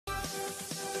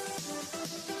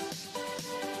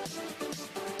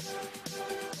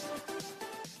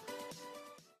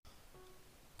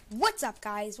What's up,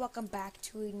 guys? Welcome back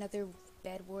to another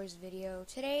Bedwars video.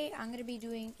 Today I'm going to be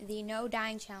doing the no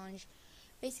dying challenge.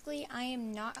 Basically, I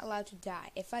am not allowed to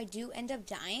die. If I do end up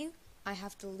dying, I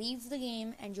have to leave the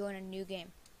game and join a new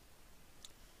game.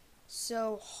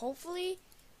 So hopefully,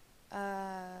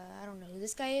 I don't know who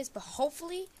this guy is, but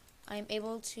hopefully I'm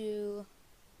able to...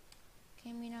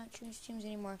 Can we not choose teams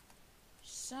anymore?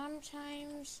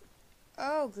 Sometimes...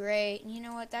 Oh, great. You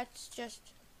know what? That's just...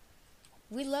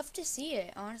 We love to see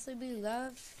it. Honestly, we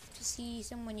love to see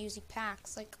someone using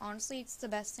packs. Like, honestly, it's the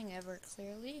best thing ever.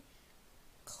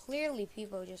 Clearly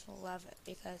people just love it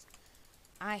because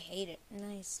I hate it.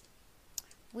 Nice.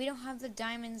 We don't have the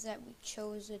diamonds that we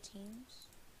chose the teams.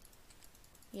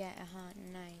 Yeah,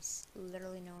 nice.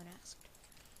 Literally no one asked.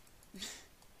 Okay,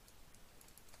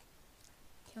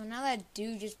 well, now that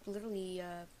dude just literally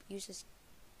used his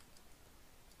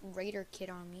raider kit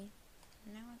on me.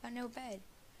 Now I got no bed.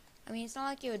 I mean, it's not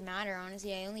like it would matter,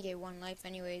 honestly. I only get one life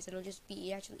anyways. It'll just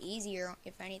be actually easier,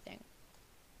 if anything.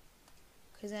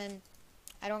 Because then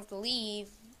I don't have to leave.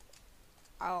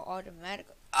 I'll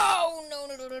automatically... Oh, no.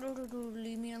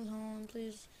 Leave me alone,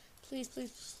 please.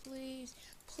 Please.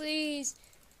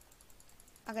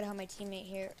 I gotta help my teammate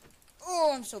here.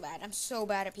 Oh, I'm so bad. I'm so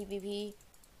bad at PvP.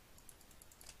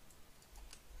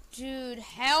 Dude,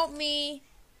 help me.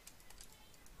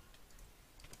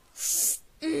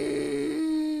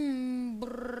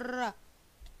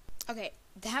 Okay,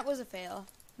 that was a fail,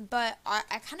 but I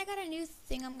kind of got a new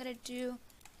thing I'm gonna do.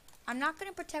 I'm not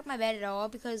gonna protect my bed at all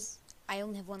because I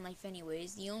only have one life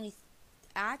anyways.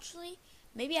 Actually,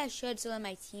 maybe I should so that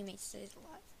my teammate stays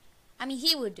alive. I mean,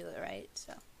 he would do it, right?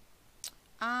 So,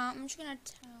 I'm just gonna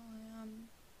tell him,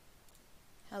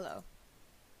 hello.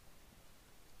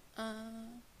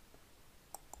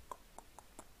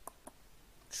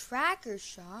 Tracker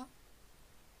shop.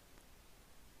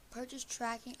 Purchase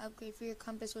tracking upgrade for your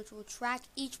compass, which will track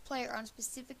each player on a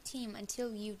specific team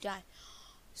until you die.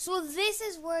 So this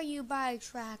is where you buy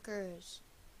trackers.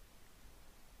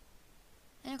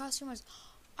 And it costs too much.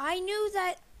 I knew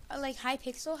that like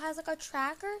Hypixel has like a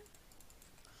tracker.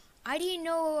 I didn't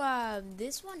know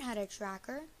this one had a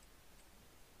tracker.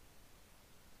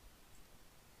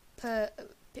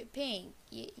 Pink.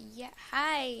 Yeah.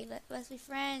 Hi. Let's be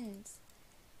friends.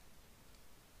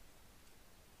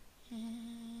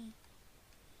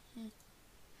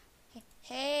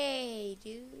 Hey,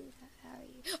 dude, how are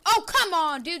you? Oh, come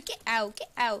on, dude, get out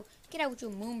with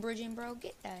your moon bridging, bro.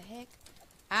 Get the heck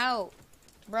out,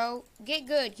 bro. Get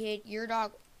good, kid. Your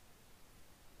dog.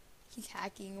 He's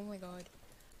hacking. Oh my god,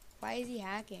 why is he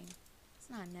hacking? It's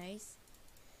not nice.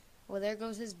 Well, there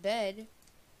goes his bed.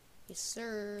 Yes,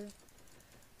 sir.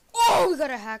 Oh, we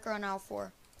got a hacker on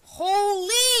L4.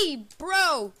 Holy,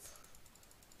 bro.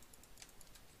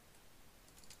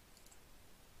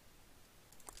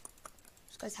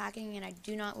 Guy's hacking and I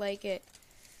do not like it.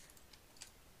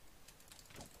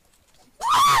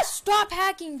 Stop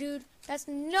hacking, dude. That's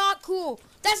not cool.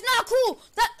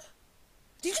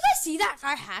 Did you guys see that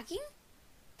guy hacking?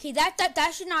 Okay,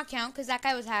 that should not count because that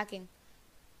guy was hacking.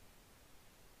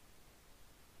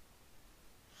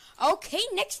 Okay,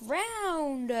 next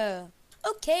round.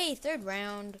 Okay, third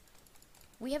round.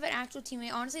 We have an actual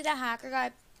teammate. Honestly, that hacker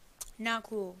guy, not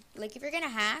cool. Like, if you're gonna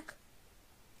hack,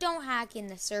 don't hack in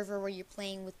the server where you're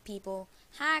playing with people.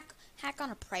 Hack on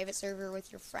a private server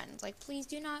with your friends. Like, please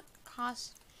do not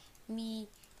cost me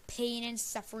pain and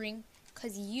suffering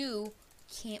because you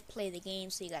can't play the game,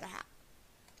 so you gotta hack.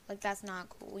 Like, that's not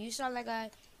cool. You saw that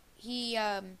guy. He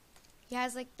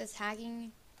has like this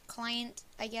hacking client,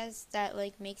 I guess, that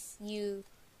like makes you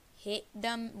hit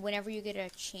them whenever you get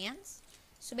a chance.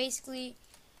 So basically,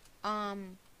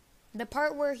 the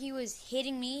part where he was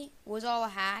hitting me was all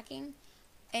hacking.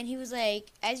 And he was like,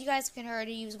 as you guys can hear,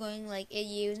 he was going like,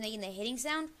 he was making the hitting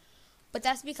sound. But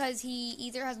that's because he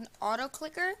either has an auto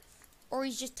clicker or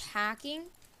he's just hacking.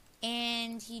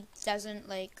 And he doesn't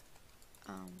like,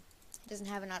 he doesn't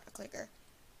have an auto clicker.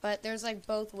 But there's like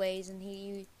both ways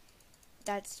and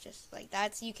that's just like,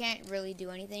 you can't really do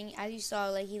anything. As you saw,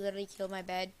 like he literally killed my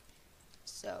bed.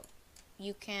 So,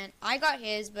 you can't, I got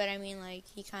his, but I mean like,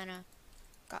 he kind of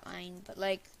got mine. But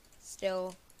like,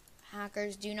 still...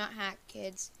 Hackers do not hack,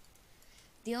 kids.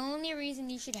 The only reason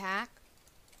you should hack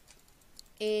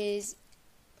is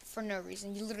for no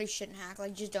reason. You literally shouldn't hack.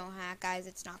 Like, just don't hack, guys.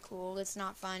 It's not cool. It's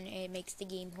not fun. It makes the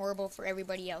game horrible for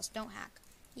everybody else. Don't hack.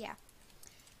 Yeah.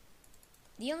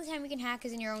 The only time you can hack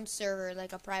is in your own server,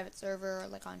 like a private server, or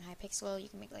like on Hypixel. You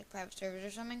can make like private servers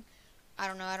or something. I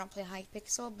don't know. I don't play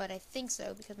Hypixel, but I think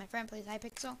so because my friend plays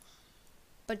Hypixel.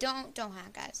 But don't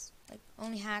hack, guys. Like,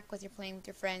 only hack when you're playing with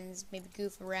your friends. Maybe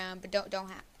goof around, but don't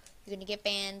hack. You're gonna get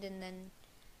banned, and then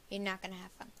You're not gonna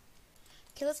have fun.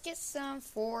 Okay, let's get some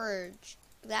forge.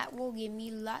 That will give me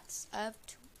lots of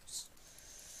tools.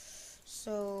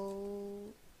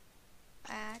 So,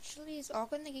 actually, is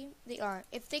Aqua in the game? They are.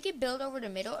 If they could build over the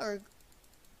middle, or...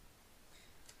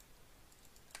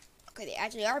 Okay, they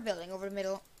actually are building over the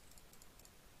middle.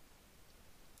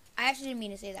 I actually didn't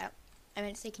mean to say that. I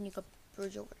meant to say, can you go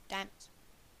bridge over diamonds?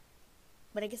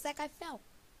 But I guess that guy fell.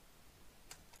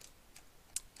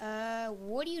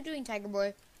 What are you doing, Tiger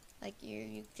Boy? Like,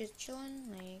 you just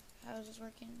chilling? Like, how's this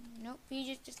working? Nope, he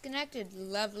just disconnected.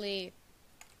 Lovely.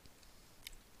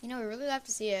 You know, we really love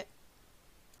to see it.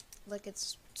 Like,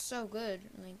 it's so good.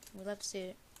 Like, we love to see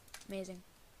it. Amazing.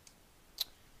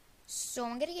 So,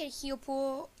 I'm gonna get a heal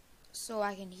pool so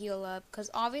I can heal up.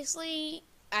 Because, obviously,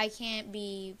 I can't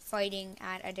be fighting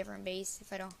at a different base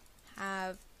if I don't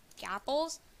have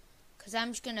gapples. Because I'm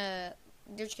just gonna...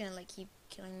 They're just gonna, like, keep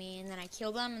killing me. And then I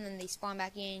kill them, and then they spawn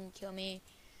back in, kill me.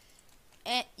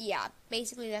 And, yeah,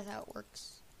 basically that's how it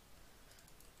works.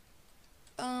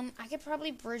 I could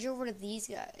probably bridge over to these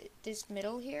guys. This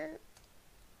middle here.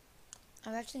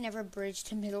 I've actually never bridged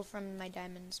to middle from my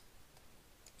diamonds.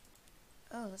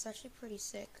 Oh, that's actually pretty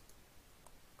sick.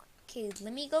 Okay,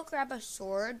 let me go grab a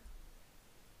sword.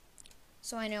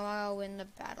 So I know I'll win the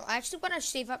battle. I actually want to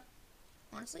save up,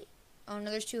 honestly. Oh, no,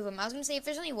 there's two of them. I was going to say, if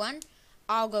there's only one,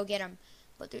 I'll go get them.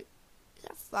 But there, is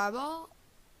that a fireball?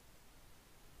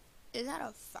 Is that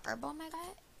a fireball, my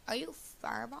guy? Are you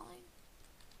fireballing?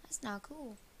 That's not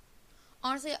cool.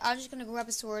 Honestly, I'm just going to grab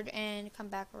a sword and come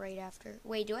back right after.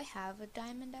 Wait, do I have a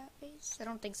diamond at base? I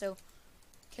don't think so.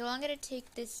 Okay, well, I'm going to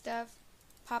take this stuff,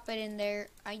 pop it in there.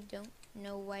 I don't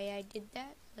know why I did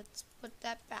that. Let's put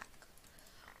that back.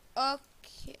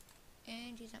 Okay.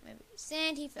 And he's not my base.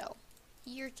 And he fell.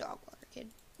 You're dog water, kid.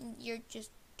 You're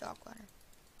just dog water.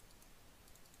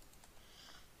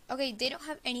 Okay, they don't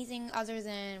have anything other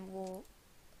than, well,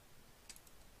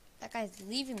 that guy's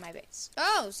leaving my base.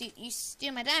 Oh, so you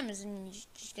steal my diamonds and you're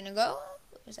just gonna go?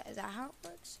 Is that how it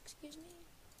works? Excuse me?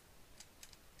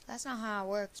 That's not how it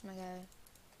works, my guy.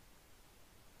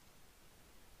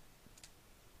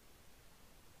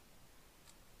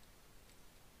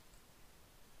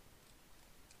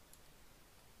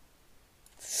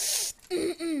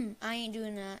 I ain't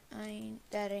doing that.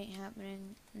 That ain't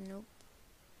happening. Nope.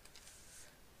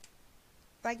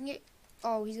 If I can get...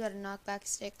 Oh, he's got a knockback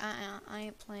stick. I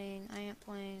ain't playing. I ain't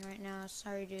playing right now.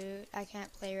 Sorry, dude. I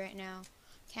can't play right now.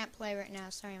 Can't play right now.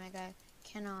 Sorry, my guy.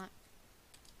 Cannot.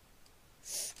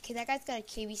 Okay, that guy's got a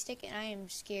KB stick, and I am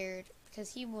scared.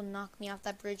 Because he will knock me off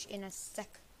that bridge in a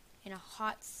sec. In a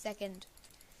hot second.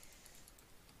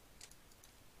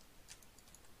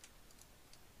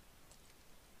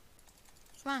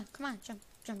 Come on, come on. Jump,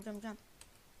 jump, jump, jump.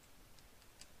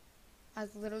 I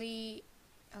was literally...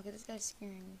 Okay, this guy's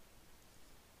scaring me.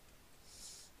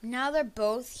 Now they're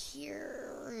both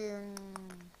here.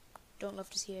 Don't love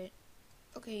to see it.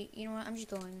 Okay, you know what? I'm just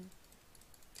going.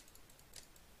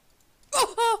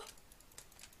 Oh! Oh!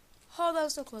 Oh, that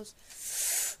was so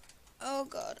close. Oh,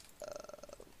 God.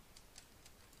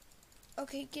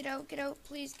 Okay, get out,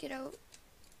 please get out.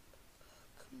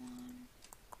 Come on.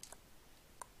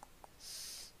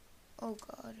 Oh,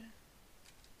 God.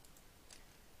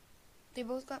 They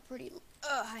both got pretty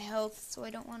high health, so I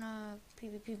don't want to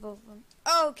PvP both of them.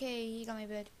 Okay, he got my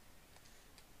bed.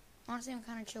 Honestly, I'm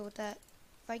kind of chill with that.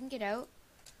 If I can get out.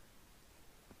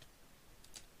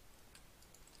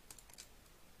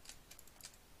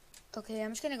 Okay,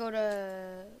 I'm just going to go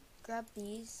to grab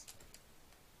these.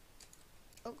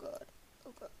 Oh, God.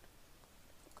 Oh, God.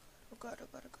 Oh, God. Oh,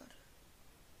 God. Oh, God.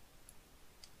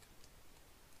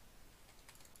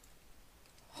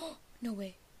 Oh, no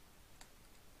way.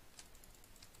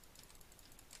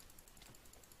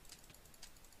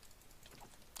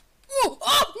 Oh,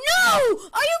 no!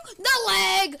 Are you...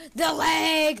 The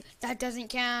leg! That doesn't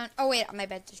count. Oh, wait, my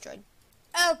bed's destroyed.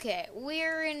 Okay,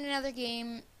 we're in another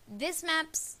game. This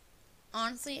map's...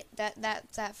 Honestly, that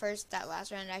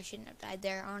last round, I shouldn't have died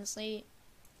there, honestly.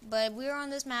 But we're on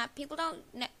this map. People don't...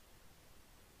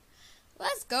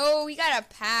 Let's go. We got a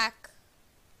pack.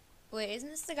 Wait, isn't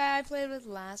this the guy I played with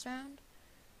last round?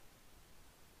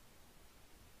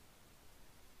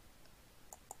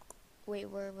 Wait,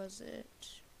 where was it?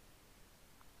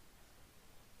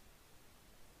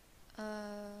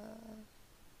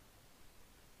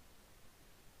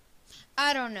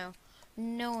 I don't know.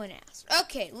 No one asked.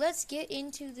 Okay, let's get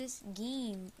into this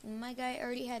game. My guy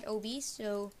already had OB,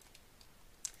 so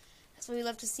that's what we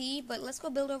love to see. But let's go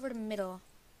build over the middle.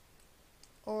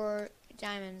 Or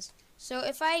diamonds. So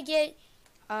if I get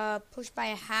pushed by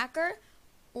a hacker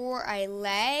or I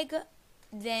lag,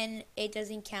 then it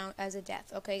doesn't count as a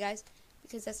death. Okay, guys?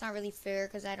 because that's not really fair,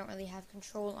 because I don't really have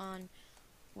control on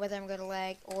whether I'm going to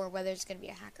lag or whether it's going to be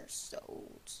a hacker. So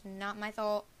it's not my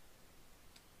fault.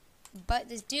 But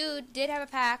this dude did have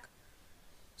a pack,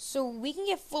 so we can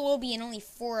get full OB and only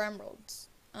 4 emeralds.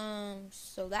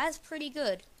 So that's pretty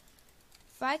good.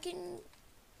 If I can...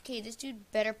 Okay, this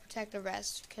dude better protect the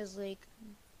rest, because, like,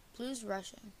 blue's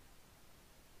rushing.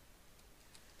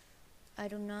 I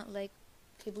do not like...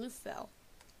 Okay, blue fell.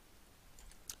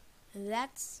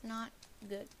 That's not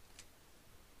good.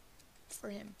 For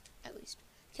him, at least.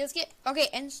 Okay, let's get... Okay,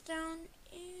 endstone.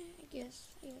 I guess.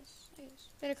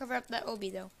 Better cover up that OB,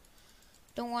 though.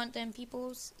 Don't want them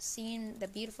people seeing the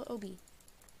beautiful OB.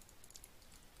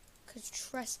 Because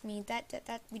trust me,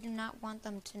 that we do not want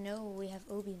them to know we have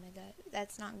OB, my god.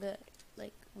 That's not good.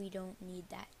 Like, we don't need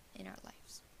that in our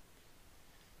lives.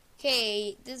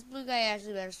 Okay, this blue guy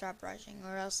actually better stop rushing,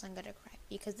 or else I'm gonna cry.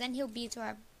 Because then he'll be to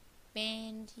our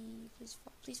bandy. Please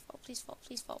fall, please fall, please fall,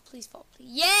 please fall, please fall, please.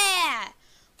 Yeah!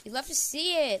 We love to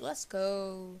see it. Let's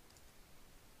go.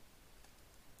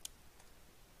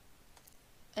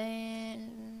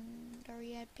 And are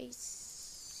we at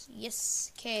base?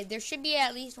 Yes. Okay, there should be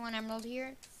at least 1 emerald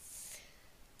here.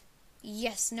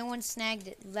 Yes, no one snagged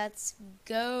it. Let's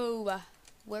go.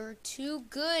 We're too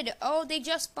good. Oh, they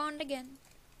just spawned again.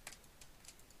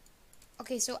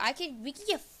 Okay, so we can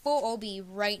get full OB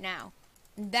right now.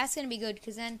 That's gonna be good,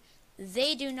 because then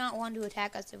they do not want to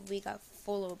attack us if we got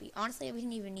full OB. Honestly, we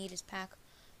didn't even need his pack.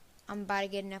 I'm about to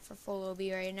get enough for full OB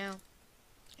right now.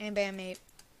 And bam, mate.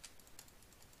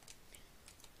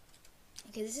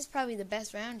 Okay, this is probably the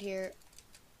best round here.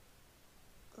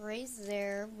 Gray's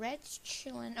there. Red's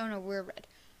chilling. Oh, no, we're red.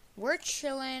 We're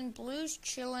chilling. Blue's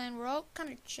chilling. We're all kind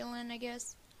of chilling, I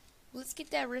guess. Let's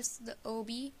get that rest of the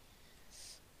OB.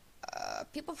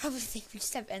 People probably think we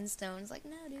just have endstones. Like,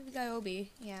 no, dude, we got OB.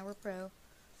 Yeah, we're pro.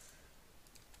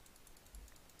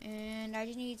 And I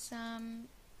just need some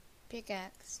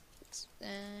pickaxe.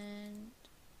 And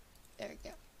there we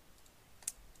go.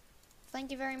 Thank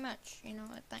you very much. You know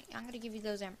what? I'm gonna give you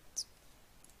those emeralds.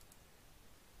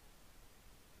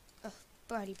 Oh,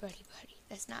 buddy.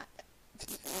 That's not.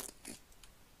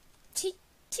 Tick,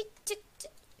 tick, tick,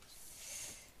 tick.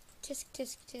 Tisk,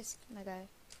 tisk, tisk, my guy.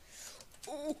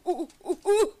 Ooh.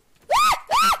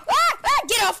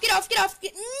 Get off.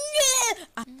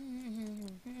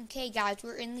 Okay, guys,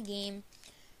 we're in the game.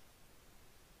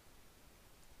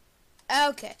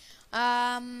 Okay.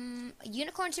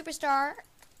 Unicorn Superstar.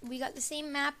 We got the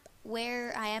same map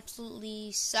where I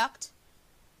absolutely sucked.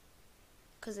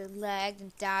 Because it lagged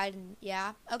and died and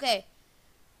yeah. Okay.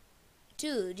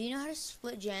 Dude, do you know how to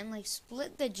split gen? Like,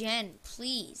 split the gen,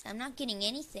 please. I'm not getting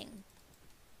anything.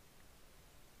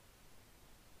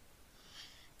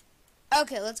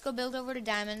 Okay, let's go build over to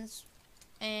diamonds.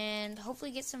 And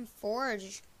hopefully get some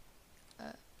forge.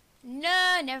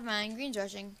 No, never mind. Green's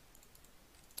rushing.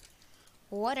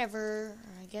 Whatever.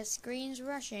 I guess green's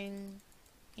rushing.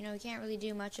 You know, we can't really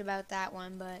do much about that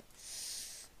one, but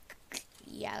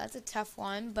yeah, that's a tough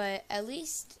one, but at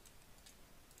least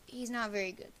he's not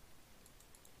very good.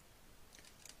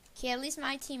 Okay, at least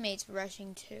my teammate's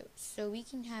rushing too, so we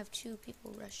can have 2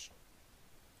 people rush.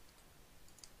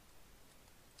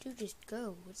 Dude, just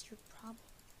go. What's your problem?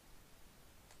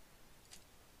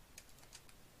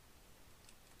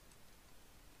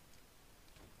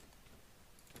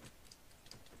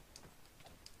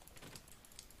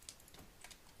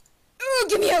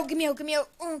 Get me out.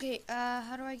 Okay,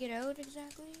 how do I get out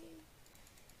exactly?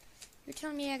 You're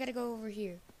telling me I gotta go over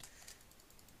here.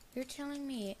 You're telling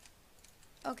me.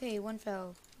 Okay, 1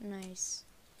 fell. Nice.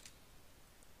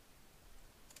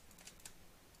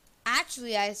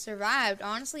 Actually, I survived.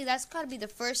 Honestly, that's gotta be the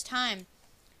first time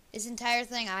this entire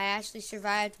thing I actually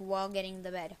survived while getting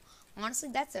the bed. Honestly,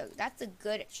 that's a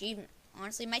good achievement.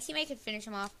 Honestly, my teammate could finish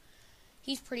him off.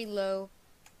 He's pretty low.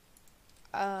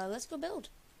 Let's go build.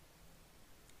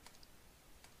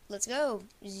 Let's go.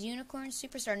 Unicorn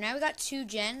Superstar. Now we got 2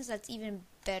 gens. That's even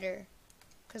better.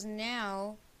 Because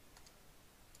now,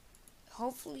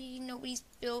 hopefully nobody's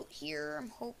built here. I'm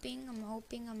hoping. And,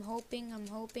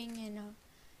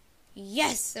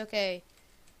 yes! Okay.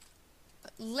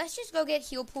 Let's just go get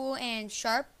Heal Pool and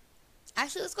Sharp.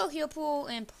 Actually, let's go Heal Pool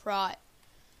and Prot.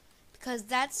 Because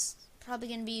that's probably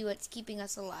going to be what's keeping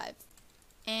us alive.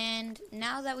 And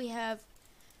now that we have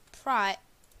Prot,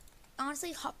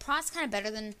 honestly, Prot's kind of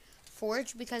better than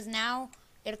Forge because now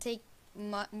it'll take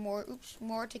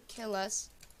more to kill us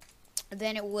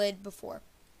than it would before.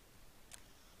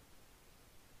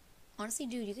 Honestly,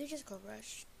 dude, you could just go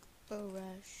rush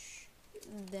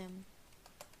them.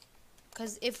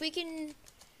 Because if we can,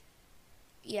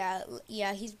 yeah,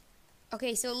 he's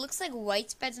okay. So it looks like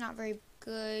White's bed's not very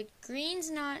good. Green's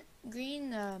not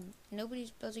green.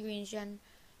 Nobody's built a green gen.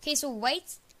 Okay, so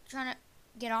white's trying to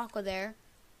get Aqua there,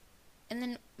 and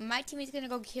then my teammate's gonna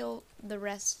go kill the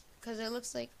rest because it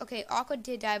looks like okay. Aqua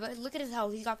did die, but look at his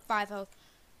health. He's got 5 health.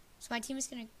 So my teammate's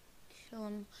gonna kill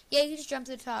him. Yeah, he just jumped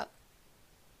to the top.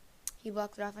 He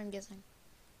blocked it off, I'm guessing.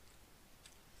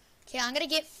 Okay, I'm gonna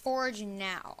get Forge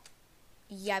now.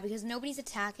 Yeah, because nobody's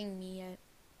attacking me yet.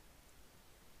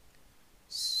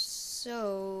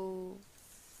 So,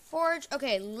 Forge.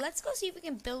 Okay, let's go see if we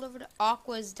can build over to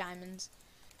Aqua's diamonds.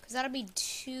 Because that'll be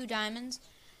 2 diamonds.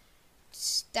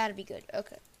 That'd be good.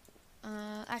 Okay.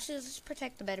 Actually, let's just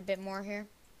protect the bed a bit more here.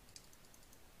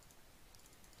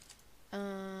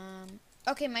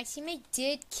 Okay, my teammate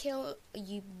did kill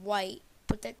you white,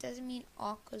 but that doesn't mean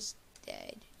Aqua's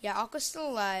dead. Yeah, Aqua's still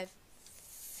alive.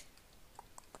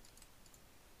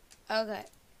 Okay.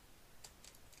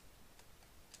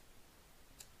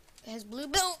 Has blue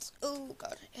built? Oh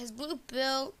god. Has blue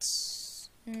built?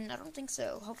 I don't think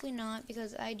so. Hopefully not,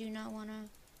 because I do not want to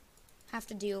have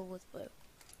to deal with blue.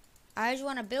 I just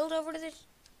want to build over to this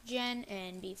gen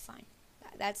and be fine.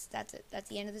 That's it. That's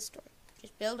the end of the story.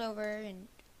 Just build over and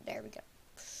there we go.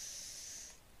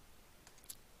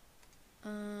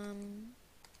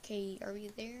 Okay, are we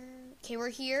there? Okay, we're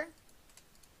here.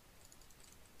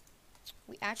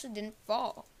 We actually didn't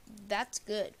fall. That's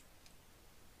good.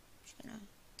 Just gonna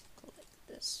go like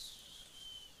this.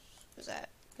 Was that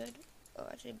good? Oh,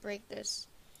 actually break this.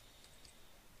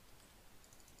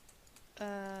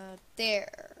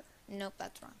 There. Nope,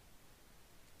 that's wrong.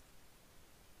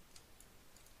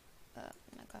 Oh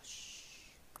my gosh.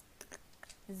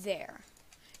 There.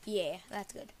 Yeah,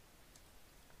 that's good.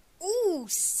 Ooh,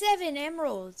 7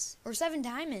 emeralds. Or 7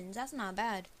 diamonds. That's not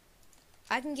bad.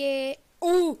 I can get...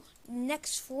 Ooh,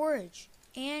 next forge.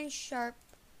 And sharp.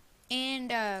 And,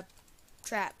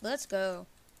 trap. Let's go.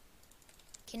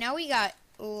 Okay, now we got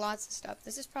lots of stuff.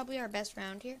 This is probably our best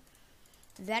round here.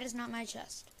 That is not my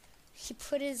chest. He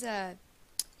put his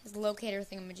locator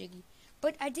thingamajiggy.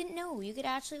 But I didn't know. You could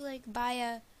actually, like, buy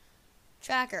a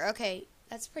tracker. Okay,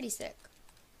 that's pretty sick.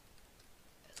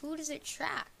 Who does it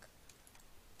track?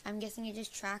 I'm guessing it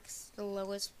just tracks the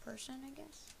lowest person, I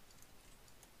guess.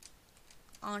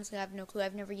 Honestly, I have no clue.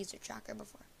 I've never used a tracker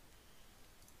before.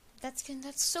 That's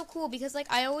so cool because,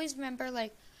 like, I always remember,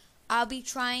 like, I'll be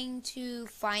trying to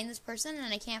find this person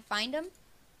and I can't find him.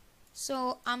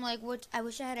 So I'm like, what? I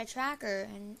wish I had a tracker,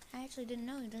 and I actually didn't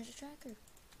know there's a tracker.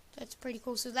 That's pretty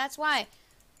cool. So that's why,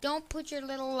 don't put your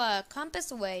little compass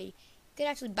away. You could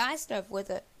actually buy stuff with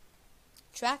it.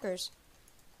 Trackers.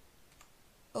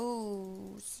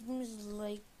 Oh, seems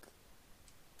like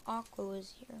Aqua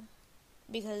was here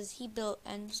because he built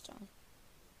endstone.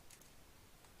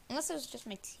 Unless it was just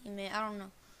my teammate, I don't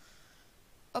know.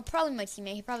 Oh, probably my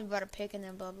teammate. He probably bought a pick and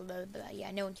then blah blah blah blah.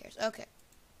 Yeah, no one cares. Okay.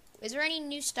 Is there any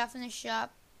new stuff in this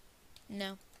shop?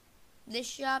 No. This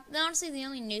shop, honestly, the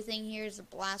only new thing here is the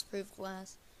blast-proof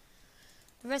glass.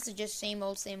 The rest is just same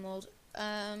old, same old.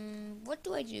 What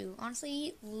do I do?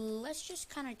 Honestly, let's just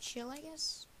kind of chill, I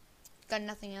guess. Got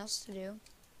nothing else to do.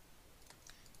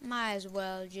 Might as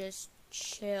well just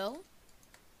chill.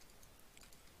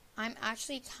 I'm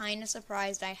actually kind of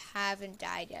surprised I haven't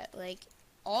died yet. Like,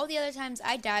 all the other times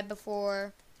I died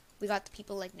before we got the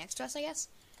people, like, next to us, I guess.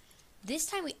 This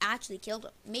time we actually killed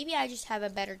them. Maybe I just have a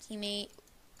better teammate.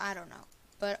 I don't know.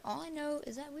 But all I know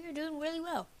is that we are doing really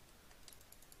well.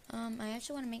 I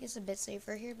actually want to make this a bit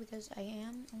safer here because I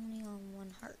am only on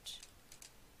 1 heart.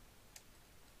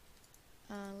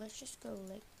 Let's just go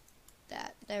like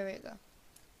that. There we go.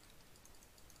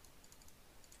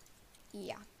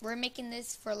 Yeah, we're making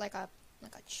this for like a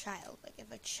child. Like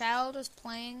if a child was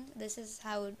playing, this is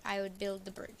how I would build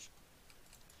the bridge.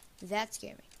 That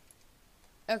scared me.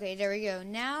 Okay, there we go.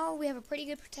 Now we have a pretty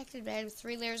good protected bed with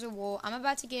 3 layers of wool. I'm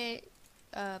about to get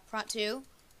Prot 2.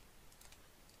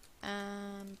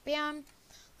 Bam.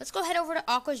 Let's go head over to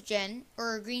Aqua's gen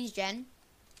or Green's gen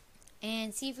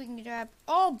and see if we can grab.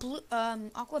 Oh, blue.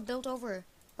 Aqua built over,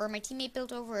 or my teammate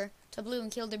built over to blue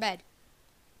and killed their bed.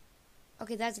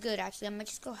 Okay, that's good. Actually, I might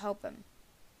just go help him.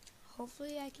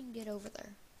 Hopefully, I can get over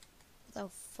there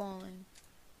without falling,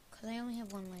 cause I only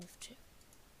have 1 life too.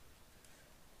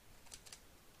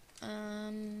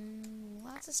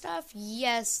 Lots of stuff.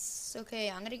 Yes. Okay,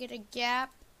 I'm gonna get a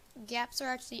gap. Gaps are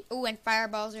actually. Oh, and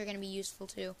fireballs are gonna be useful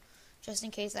too, just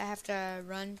in case I have to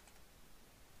run.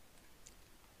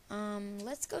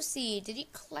 Let's go see. Did he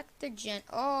collect the gen?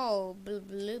 Oh, blue,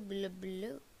 blue, blue,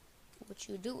 blue. What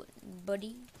you doing,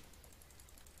 buddy?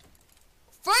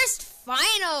 First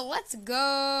final. Let's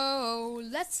go.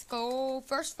 Let's go.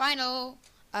 First final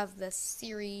of the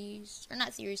series, or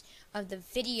not series, of the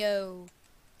video.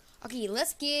 Okay,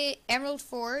 let's get Emerald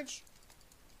Forge.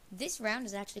 This round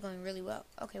is actually going really well.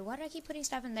 Okay, why do I keep putting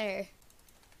stuff in there?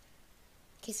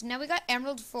 Okay, so now we got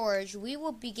Emerald Forge. We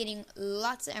will be getting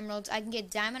lots of emeralds. I can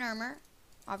get diamond armor.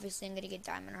 Obviously, I'm gonna get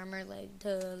diamond armor, like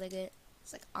duh, like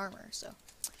it's like armor. So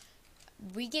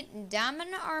we get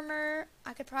diamond armor.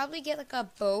 I could probably get like a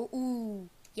bow. Ooh,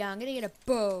 yeah, I'm gonna get a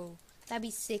bow. That'd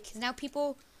be sick. Cause now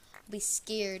people will be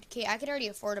scared. Okay, I could already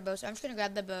afford a bow, so I'm just gonna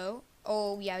grab the bow.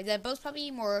 Oh yeah, the bow's probably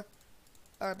more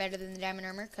or better than the diamond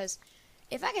armor. Cause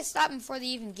if I can stop them before they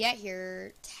even get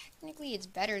here, technically it's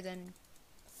better than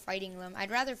fighting them. I'd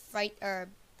rather fight or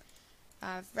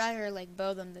rather like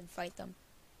bow them than fight them.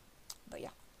 But yeah.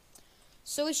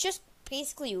 So it's just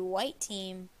basically white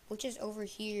team, which is over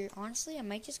here. Honestly, I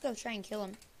might just go try and kill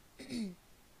him.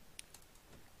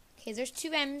 Okay, there's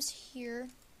 2 M's here.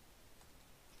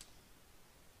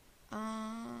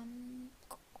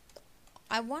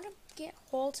 I want to get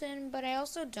Holton, but I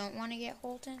also don't want to get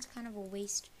Holton. It's kind of a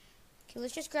waste. Okay,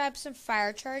 let's just grab some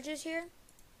fire charges here.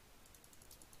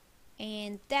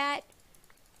 And that,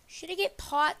 should I get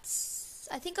pots?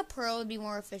 I think a pearl would be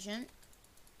more efficient.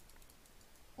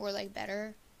 Or like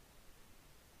better.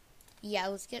 Yeah,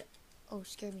 let's get, oh,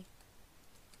 scared me.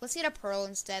 Let's get a pearl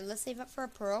instead. Let's save up for a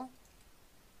pearl.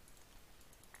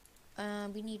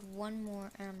 We need 1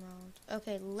 more emerald.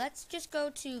 Okay, let's just go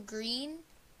to green.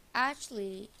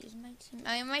 Actually, is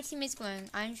my teammate's going.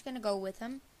 I'm just gonna go with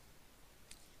him.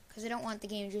 Because I don't want the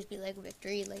game to just be like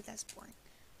victory. Like, that's boring.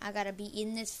 I gotta be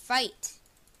in this fight.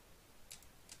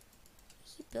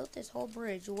 He built this whole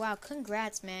bridge. Wow,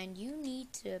 congrats, man. You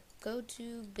need to go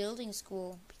to building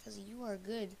school because you are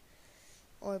good.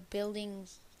 Or building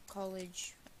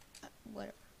college.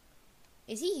 Whatever.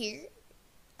 Is he here?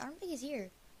 I don't think he's here.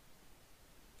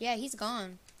 Yeah, he's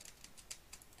gone.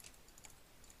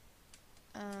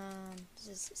 This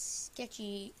is a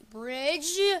sketchy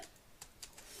bridge.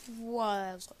 Whoa,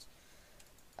 that was close.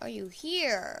 Are you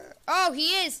here? Oh, he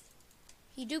is.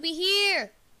 He do be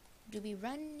here. Do be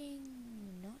running,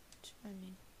 not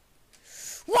running.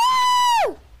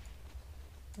 Whoa!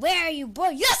 Where are you,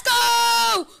 boy? Let's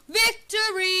go!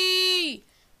 Victory!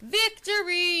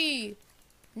 Victory!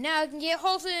 Now I can get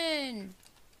Holton.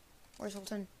 Where's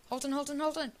Holton?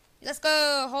 Holton. Let's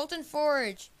go. Holton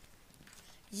Forge.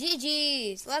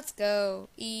 GG's. Let's go.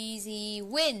 Easy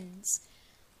wins.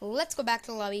 Let's go back to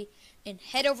the lobby and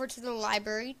head over to the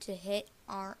library to hit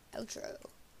our outro.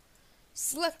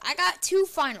 So look, I got 2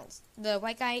 finals. The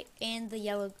white guy and the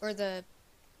yellow, or the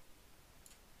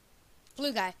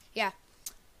blue guy. Yeah.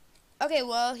 Okay,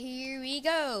 well, here we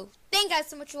go. Thank you guys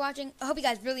so much for watching. I hope you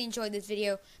guys really enjoyed this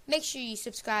video. Make sure you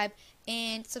subscribe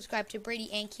and subscribe to Brady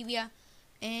and Kiwia.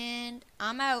 And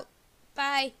I'm out.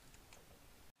 Bye.